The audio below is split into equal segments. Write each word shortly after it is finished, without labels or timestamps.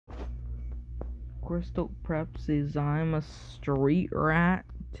Crystal Prep says I'm a street rat.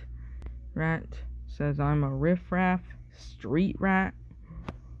 Rat says I'm a riffraff. Street rat.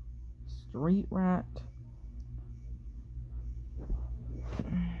 Street rat.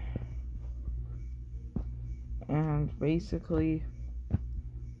 And basically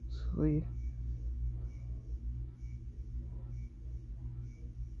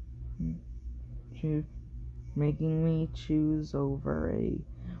making me choose over a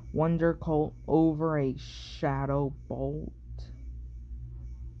wondercolt over a shadowbolt.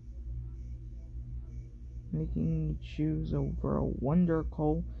 Making me choose over a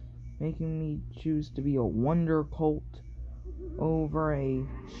wondercolt. Making me choose to be a wondercolt over a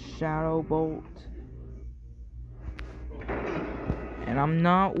shadowbolt. And I'm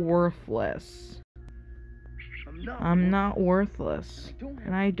not worthless. I'm not worthless.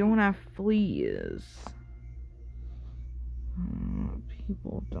 And I don't have fleas.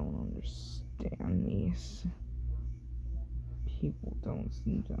 People don't understand me. People don't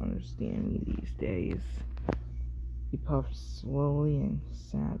seem to understand me these days. He puffed slowly and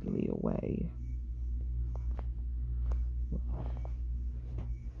sadly away.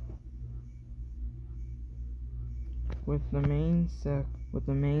 With the main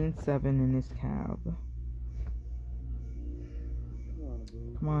seven in his cab.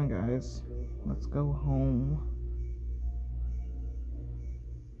 Come on, guys. Let's go home.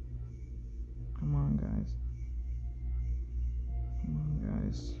 Come on, guys. Come on,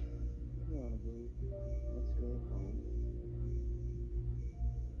 guys. Let's go home.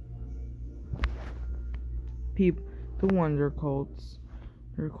 The wondercolts.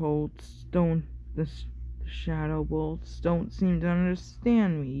 The shadowbolts don't seem to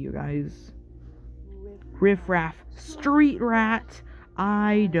understand me, you guys. Riffraff. Street rat.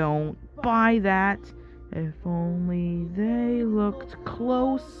 I don't buy that. If only they looked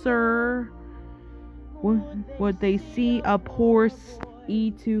closer. Would they see a poor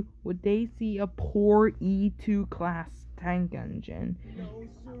E2? Would they see a poor E2 class tank engine?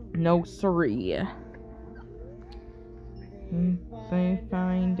 No siree. They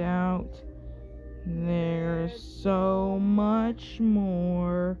find out there's so much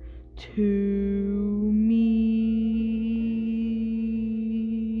more to